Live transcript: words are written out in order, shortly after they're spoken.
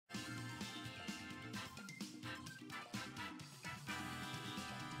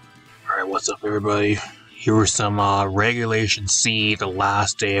What's up, everybody? Here was some Regulation C, the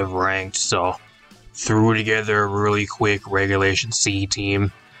last day of Ranked, so threw together a really quick Regulation C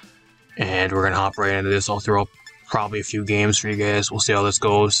team, and we're gonna hop right into this. I'll throw up probably a few games for you guys. We'll see how this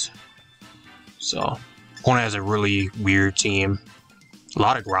goes. So, opponent has a really weird team. A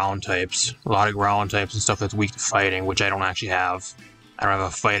lot of ground types. And stuff that's weak to fighting, which I don't actually have. I don't have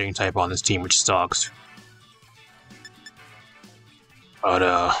a fighting type on this team, which sucks.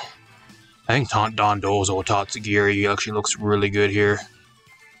 But, I think Dondozo Tatsugiri actually looks really good here.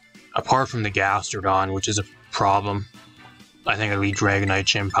 Apart from the Gastrodon, which is a problem. I think I lead Dragonite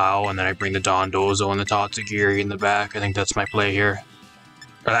Chimpao, and then I bring the Dondozo and the Tatsugiri in the back. I think that's my play here.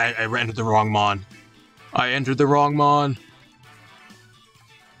 But I entered the wrong Mon. I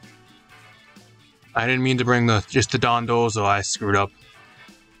didn't mean to bring just the Dondozo. I screwed up.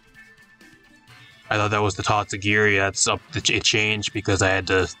 I thought that was the Tatsugiri. That's up. It changed because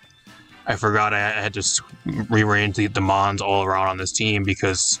I forgot I had to rearrange the Mons all around on this team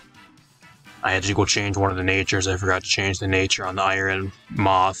because I had to go change one of the natures. I forgot to change the nature on the Iron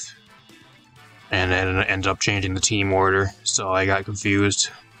Moth, and then it ended up changing the team order, so I got confused.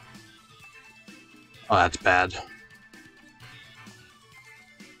 Oh, that's bad.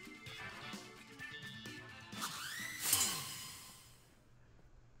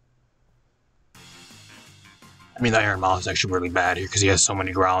 I mean, the Iron Moth is actually really bad here because he has so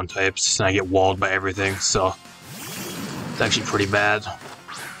many ground types, and I get walled by everything, so it's actually pretty bad.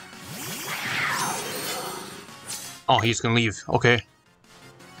 Oh, he's gonna leave. Okay.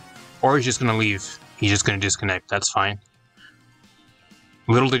 Or he's just gonna leave. He's just gonna disconnect. That's fine.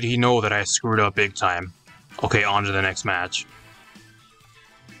 Little did he know that I screwed up big time. Okay, on to the next match.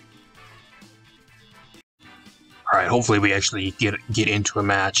 Alright, hopefully we actually get into a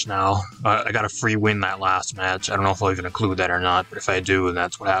match now. I got a free win that last match. I don't know if I'll even include that or not, but if I do, then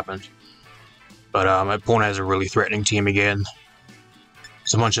that's what happened. But my opponent has a really threatening team again.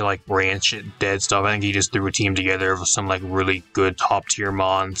 It's a bunch of like brain shit, dead stuff. I think he just threw a team together with some like really good top tier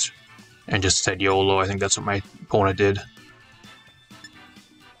Mons and just said YOLO. I think that's what my opponent did.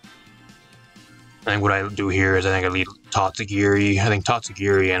 I think what I do here is I think I lead Tatsugiri. I think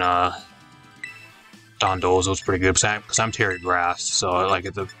Tatsugiri and Dondozo is pretty good because I'm Terry Grass, so like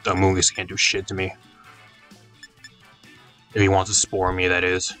the Amoonguss can't do shit to me. If he wants to spore me, that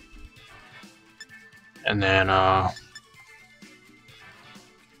is. And then I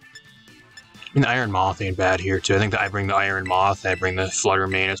mean, the Iron Moth ain't bad here too. I think that I bring the Iron Moth and I bring the Flutter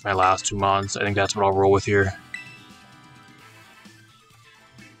Mane as my last two Mons. I think that's what I'll roll with here.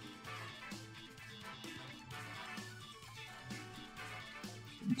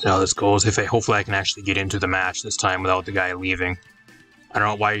 See how this goes. Hopefully I can actually get into the match this time without the guy leaving. I don't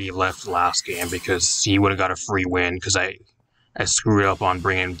know why he left the last game because he would have got a free win because I screwed up on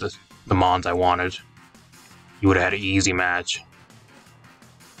bringing the Mons I wanted. He would have had an easy match.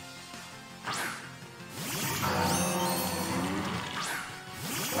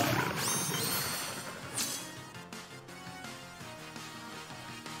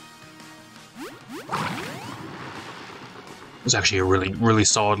 It's actually a really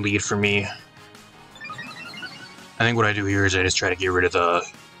solid lead for me. I think what I do here is I just try to get rid of the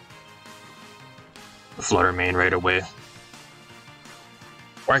Flutter Mane right away.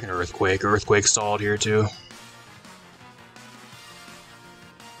 Or I can Earthquake. Earthquake's solid here too.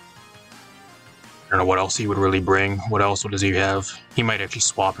 I don't know what else he would really bring. What does he have? He might actually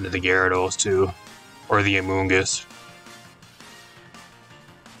swap into the Gyarados too. Or the Amoonguss.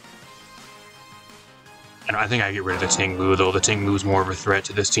 And I think I get rid of the Tinglu though. The Tinglu's more of a threat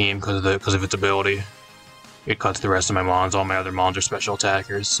to this team because of its ability. It cuts the rest of my Mons. All my other Mons are special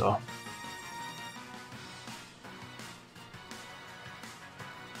attackers, so.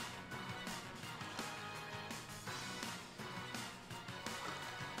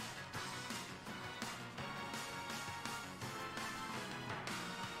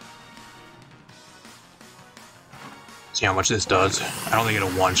 See how much this does. I don't think it'll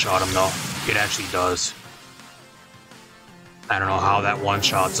one-shot him though. It actually does. I don't know how that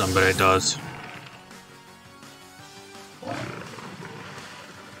one-shots him, but it does.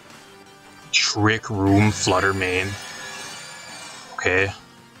 Trick Room Flutter Mane. Okay.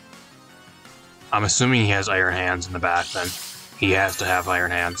 I'm assuming he has Iron Hands in the back then. He has to have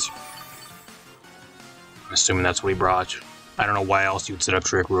Iron Hands. I'm assuming that's what he brought. I don't know why else you would set up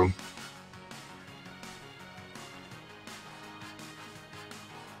Trick Room.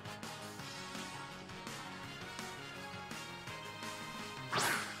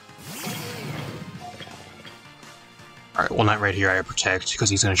 Alright, well, not right here. I protect because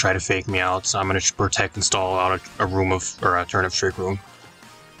he's going to try to fake me out, so I'm going to protect and stall out a turn of Trick Room.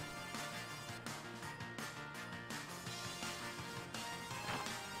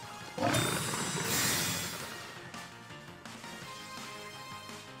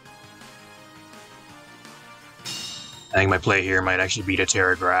 I think my play here might actually be to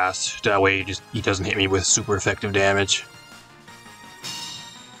Terra Grass. That way he doesn't hit me with super effective damage.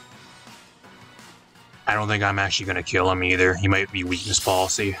 I don't think I'm actually going to kill him either. He might be weakness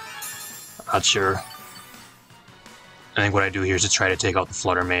policy. Not sure. I think what I do here is just try to take out the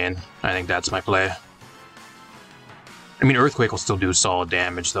Flutter Mane. I think that's my play. I mean, Earthquake will still do solid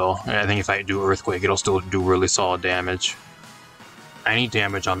damage, though. I think if I do Earthquake, it'll still do really solid damage. I need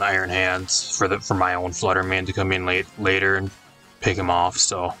damage on the Iron Hands for my own Flutter Mane to come in later and pick him off,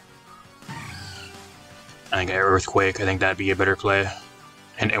 so... I think I Earthquake. I think that'd be a better play.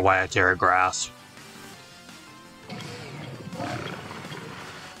 And why I Terra Grass.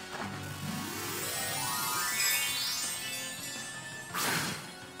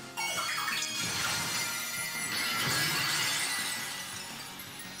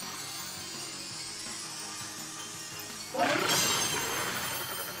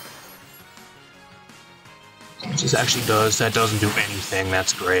 This actually that doesn't do anything,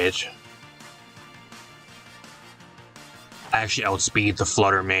 that's great. I actually outspeed the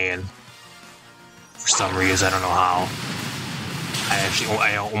Flutter Mane. For some reason, I don't know how.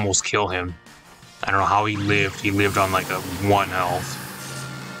 I almost kill him. I don't know how he lived. He lived on like a 1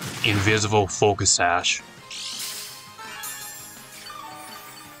 health. Invisible Focus Sash.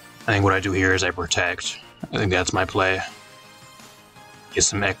 I think what I do here is I protect. I think that's my play. Get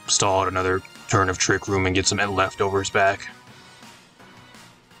some stall at another turn of Trick Room and get some leftovers back.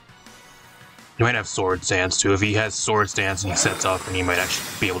 He might have Sword Stance too. If he has Sword Stance and he sets up, and he might actually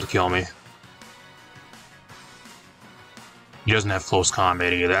be able to kill me. He doesn't have close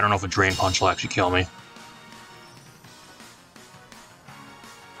combat either. I don't know if a Drain Punch will actually kill me.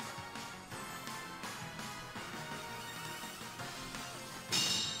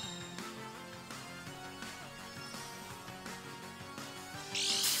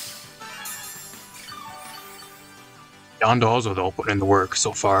 Yondozo though, putting in the work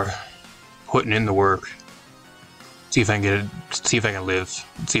so far. Putting in the work. See if I can get it. See if I can live.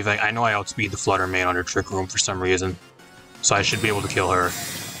 See if I know I outspeed the Flutter Mane under Trick Room for some reason, so I should be able to kill her.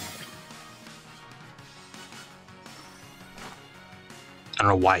 I don't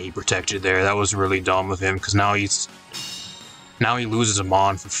know why he protected there. That was really dumb of him, because now he loses a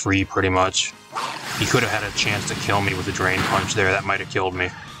Mon for free pretty much. He could have had a chance to kill me with a Drain Punch there. That might have killed me.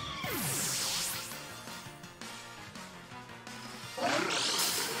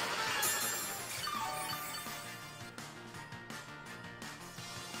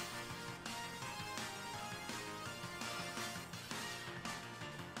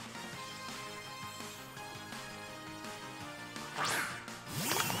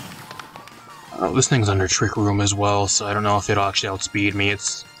 This thing's under Trick Room as well, so I don't know if it'll actually outspeed me.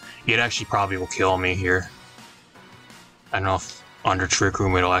 It actually probably will kill me here. I don't know if under Trick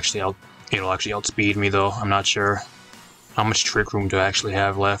Room it'll actually outspeed me though. I'm not sure. How much Trick Room do I actually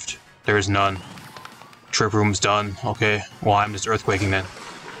have left? There is none. Trick Room's done. Okay. Well, I'm just Earthquaking then.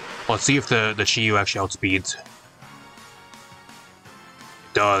 Let's see if the Chiyu actually outspeeds. It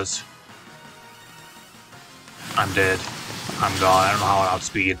does. I'm dead. I'm gone. I don't know how it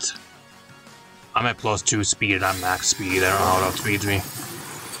outspeeds. I'm at +2 speed and I'm max speed. I don't know how it outspeeds me.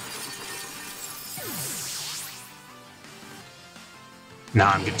 Now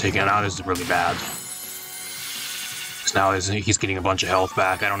I'm getting taken out. This is really bad. Because now he's getting a bunch of health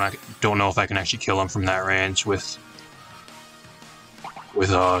back. I don't know if I can actually kill him from that range with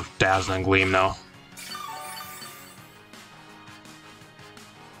Dazzling Gleam now.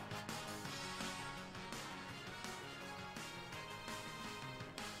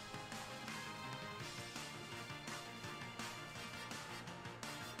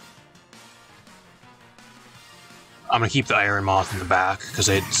 I'm gonna keep the Iron Moth in the back because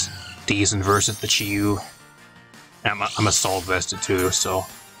it's decent versus the Chiyu. And I'm Assault Vested too, so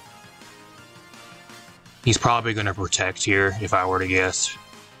he's probably gonna protect here if I were to guess.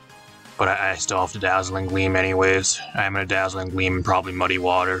 But I still have to Dazzling Gleam anyways. I'm gonna Dazzling Gleam and probably Muddy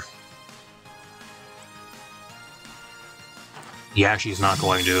Water. He actually is not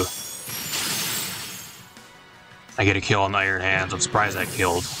going to. I get a kill on the Iron Hands. I'm surprised I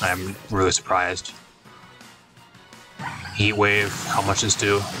killed. I'm really surprised. Heat Wave, how much does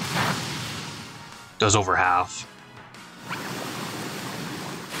do? Does over half.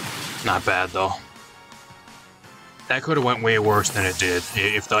 Not bad though. That could have went way worse than it did.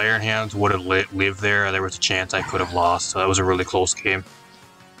 If the Iron Hands would have lived there was a chance I could have lost. So that was a really close game.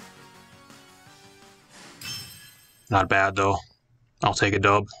 Not bad though. I'll take a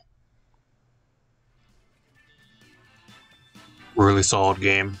dub. Really solid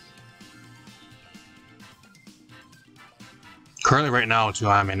game. Currently right now too,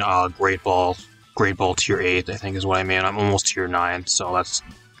 I'm in Great Ball Great Ball tier 8, I think is what I mean. I'm almost tier 9, so that's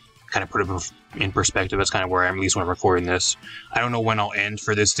kind of put it in perspective. That's kind of where I am, at least when I'm recording this. I don't know when I'll end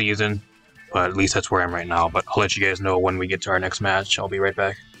for this season, but at least that's where I am right now. But I'll let you guys know when we get to our next match. I'll be right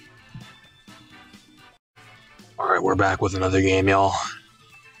back. Alright, we're back with another game, y'all.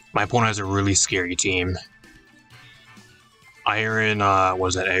 My opponent has a really scary team. Iron, what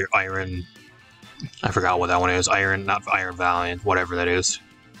is that? Iron... I forgot what that one is. Iron, not Iron Valiant, whatever that is.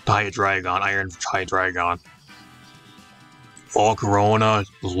 Hydreigon, Iron Hydreigon. Volcarona,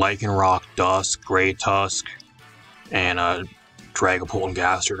 Lycanroc, Dusk, Grey Tusk, and Dragapult and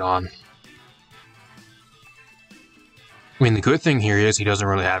Gastrodon. I mean, the good thing here is he doesn't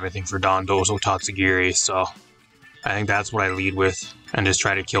really have anything for Dondozo Tatsugiri, so I think that's what I lead with, and just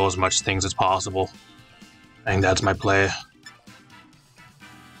try to kill as much things as possible. I think that's my play.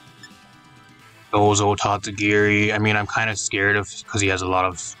 Dozo Tatsugiri, I mean, I'm kind of scared of, because he has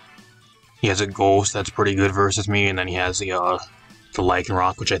a Ghost that's pretty good versus me, and then he has the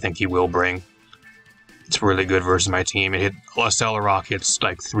Lycanroc, which I think he will bring. It's really good versus my team. A Celerock hits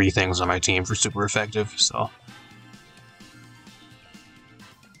like 3 things on my team for super effective, so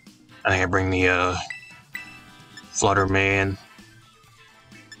I think I bring the Flutter Mane.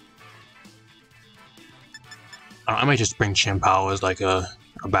 I might just bring Chimpao as like a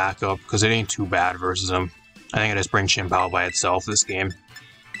backup, because it ain't too bad versus him. I think I just bring Chimpao by itself this game,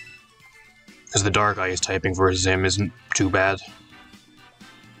 because the Dark Ice typing versus him isn't too bad.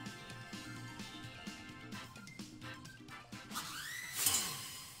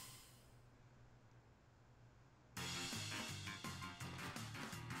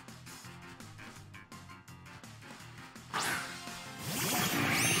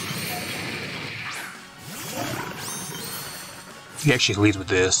 He actually leads with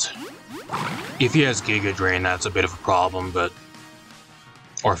this. If he has Giga Drain, that's a bit of a problem, but...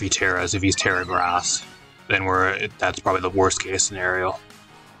 Or if he's Terra Grass, then that's probably the worst case scenario.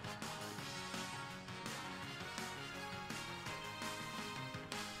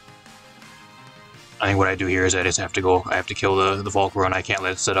 I think what I do here is I just have to kill the Volcarona. I can't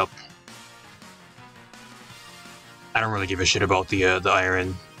let it set up. I don't really give a shit about the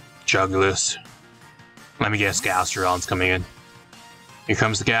Iron Jugulis. Let me guess, Gastrodon's coming in. Here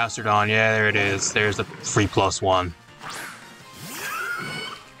comes the Gastrodon. Yeah, there it is. There's the free +1.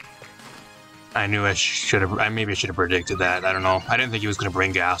 I knew maybe I should have predicted that. I don't know. I didn't think he was going to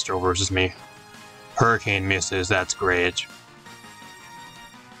bring Gastro versus me. Hurricane misses. That's great.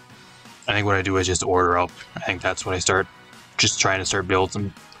 I think what I do is just order up. I think that's what I start. Just trying to start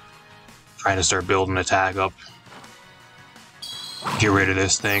building attack up. Get rid of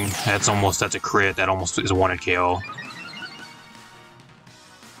this thing. That's a crit. That almost is a 1-hit KO.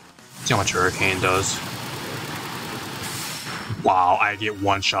 See how much Hurricane does. Wow, I get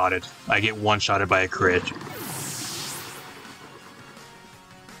one-shotted. I get one-shotted by a crit.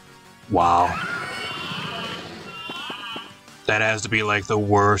 Wow. That has to be like the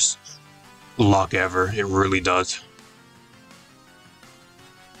worst luck ever. It really does.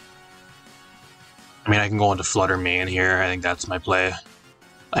 I mean, I can go into Flutter Mane here. I think that's my play.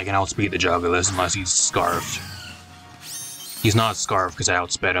 I can outspeed the Jugulis unless he's Scarfed. He's not Scarfed because I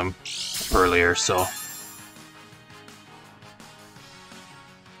outsped him earlier, so...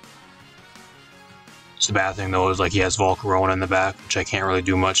 Just the bad thing though is like he has Volcarona in the back, which I can't really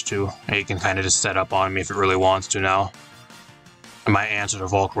do much to. He can kind of just set up on me if it really wants to now. And my answer to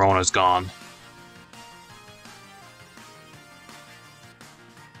Volcarona is gone.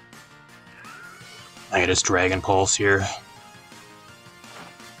 I get his Dragon Pulse here.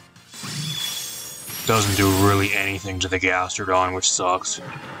 Doesn't do really anything to the Gastrodon, which sucks.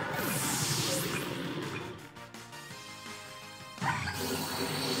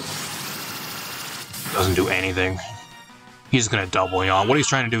 Doesn't do anything. He's gonna double yawn. What he's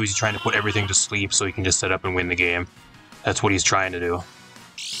trying to do is he's trying to put everything to sleep so he can just set up and win the game. That's what he's trying to do.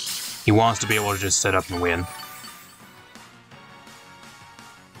 He wants to be able to just set up and win.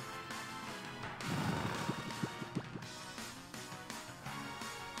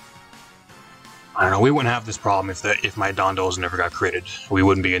 I don't know, we wouldn't have this problem if my Dondozo never got critted. We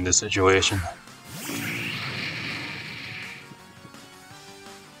wouldn't be in this situation.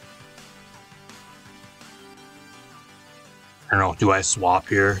 I don't know, do I swap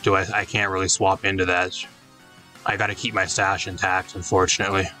here? I can't really swap into that. I gotta keep my stash intact,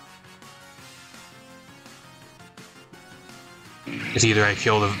 unfortunately. It's either I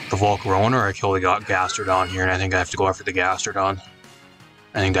kill the Volcarona or I kill the Gastrodon here, and I think I have to go after the Gastrodon.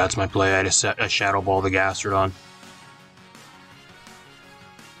 I think that's my play. I just Shadow Ball the Gastrodon.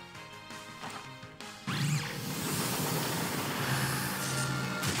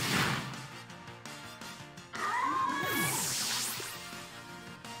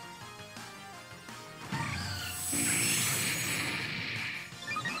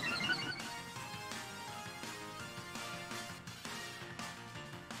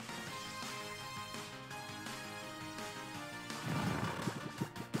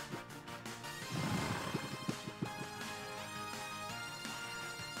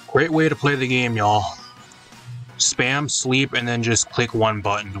 Great way to play the game, y'all. Spam sleep and then just click one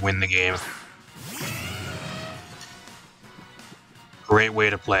button to win the game. Great way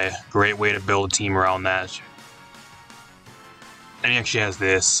to play. Great way to build a team around that. And he actually has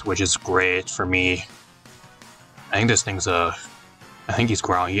this, which is great for me. I think this thing's a... I think he's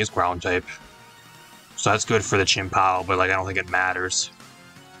ground. He is ground type. So that's good for the Chimpao, but like I don't think it matters.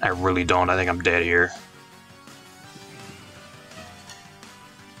 I really don't. I think I'm dead here.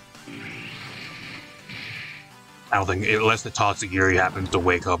 I don't think, unless the Tatsugiri happens to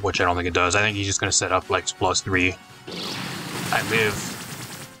wake up, which I don't think it does. I think he's just going to set up like +3. I live.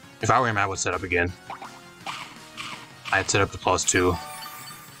 If I were him, I would set up again. I'd set up to +2.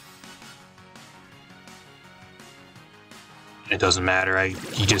 It doesn't matter.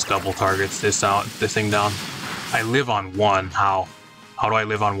 He just double targets this thing down. I live on 1. How? How do I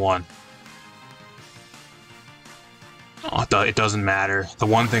live on 1? Oh, it doesn't matter. The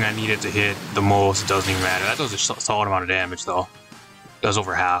one thing I needed to hit the most, it doesn't even matter. That does a solid amount of damage, though. It does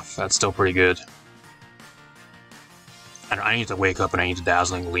over half. That's still pretty good. And I need to wake up and I need to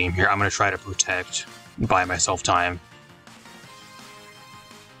Dazzling Gleam here. I'm going to try to protect, buy myself time.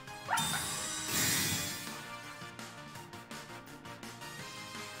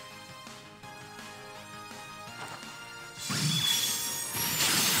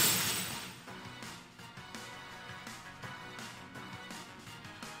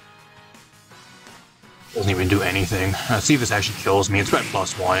 Doesn't even do anything. Let's see if this actually kills me. It's got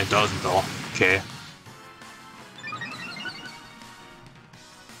 +1. It doesn't, though. Okay.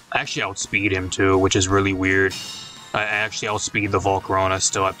 I actually outspeed him, too, which is really weird. I actually outspeed the Volcarona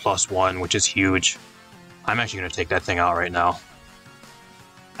still at +1, which is huge. I'm actually going to take that thing out right now.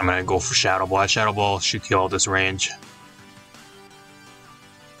 I'm going to go for Shadow Ball. Shadow Ball should kill this range.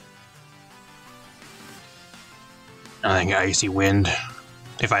 I think Icy Wind.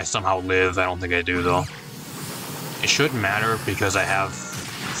 If I somehow live, I don't think I do, though. It shouldn't matter because I have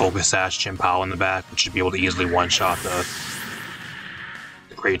Focus Sash Chimpao in the back, which should be able to easily one-shot the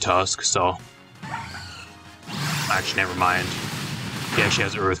Great Tusk, so... Actually, never mind. He actually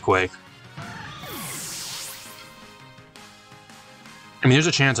has Earthquake. I mean, there's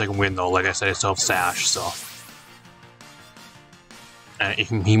a chance I can win, though. Like I said, I still have Sash, so...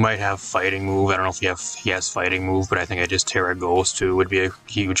 he might have Fighting Move. I don't know if he has Fighting Move, but I think I just Terra Ghost, too, would be a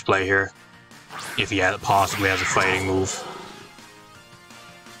huge play here. If he possibly has a Fighting Move.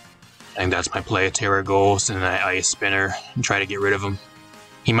 I think that's my play. Terra Ghost and then Ice Spinner and try to get rid of him.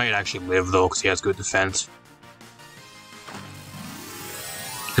 He might actually live, though, because he has good defense.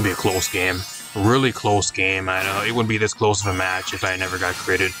 Could be a close game. A really close game. I know it wouldn't be this close of a match if I never got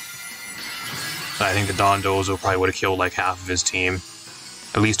critted. But I think the Dondozo probably would have killed like half of his team.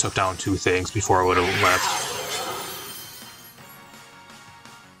 At least took down 2 things before I would have left.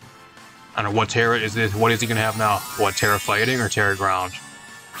 I don't know, what Terra is this? What is he gonna have now? What, Terra Fighting or Terra Ground?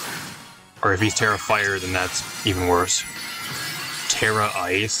 Or if he's Terra Fire, then that's even worse. Terra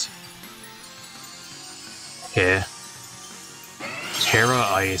Ice? Okay. Terra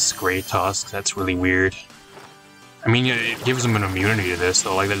Ice, Great Tusk, that's really weird. I mean, it gives him an immunity to this,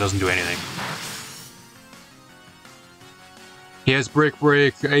 though, like that doesn't do anything. He has Brick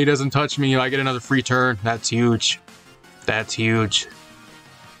Break, he doesn't touch me, I get another free turn, that's huge. That's huge.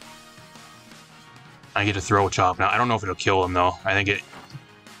 I get a Throw Chop now. I don't know if it'll kill him, though. I think it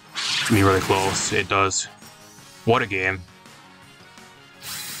can be really close. It does. What a game.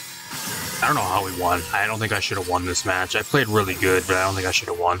 I don't know how we won. I don't think I should have won this match. I played really good, but I don't think I should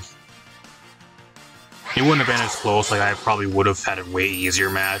have won. It wouldn't have been as close. Like, I probably would have had a way easier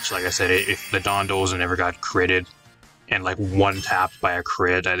match. Like I said, if the Dondozo never got critted and, like, one-tapped by a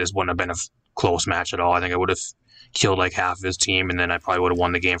crit, that just wouldn't have been a close match at all. I think I would have killed, like, half of his team, and then I probably would have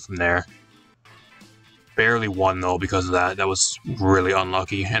won the game from there. Barely won, though, because of that. That was really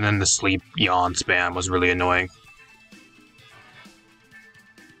unlucky. And then the sleep yawn spam was really annoying.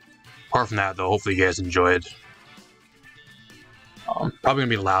 Apart from that, though, hopefully you guys enjoyed. Probably going to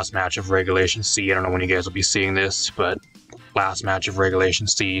be the last match of Regulation C. I don't know when you guys will be seeing this, but last match of Regulation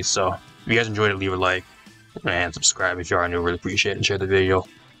C. So, if you guys enjoyed it, leave a like and subscribe if you are new. Really appreciate it, and share the video.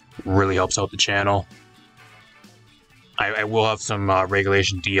 It really helps out the channel. I will have some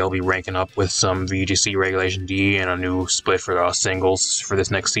Regulation D. I'll be ranking up with some VGC Regulation D and a new split for singles for this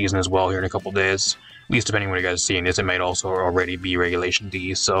next season as well here in a couple days. At least depending on when you guys are seeing this, it might also already be Regulation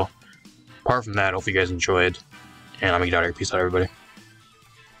D. So, apart from that, I hope you guys enjoyed. And I'm going to get out of here. Peace out, everybody.